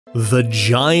The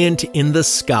giant in the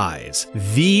skies,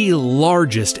 the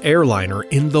largest airliner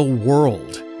in the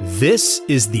world. This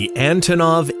is the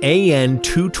Antonov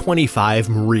An-225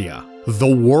 Mriya, the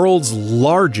world's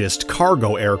largest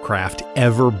cargo aircraft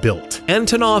ever built.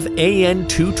 Antonov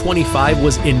An-225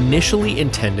 was initially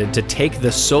intended to take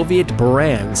the Soviet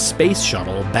Buran space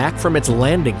shuttle back from its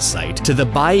landing site to the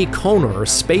Baikonur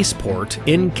spaceport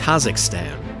in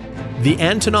Kazakhstan. The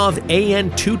Antonov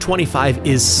An-225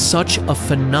 is such a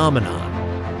phenomenon.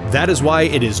 That is why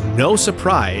it is no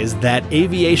surprise that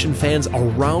aviation fans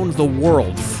around the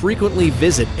world frequently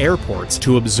visit airports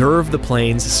to observe the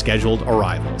plane's scheduled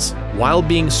arrivals. While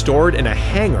being stored in a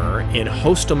hangar in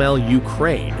Hostomel,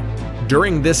 Ukraine,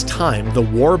 during this time the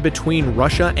war between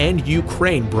Russia and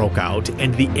Ukraine broke out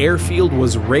and the airfield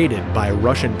was raided by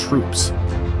Russian troops.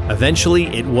 Eventually,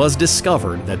 it was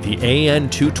discovered that the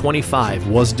An-225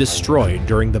 was destroyed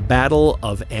during the Battle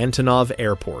of Antonov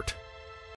Airport.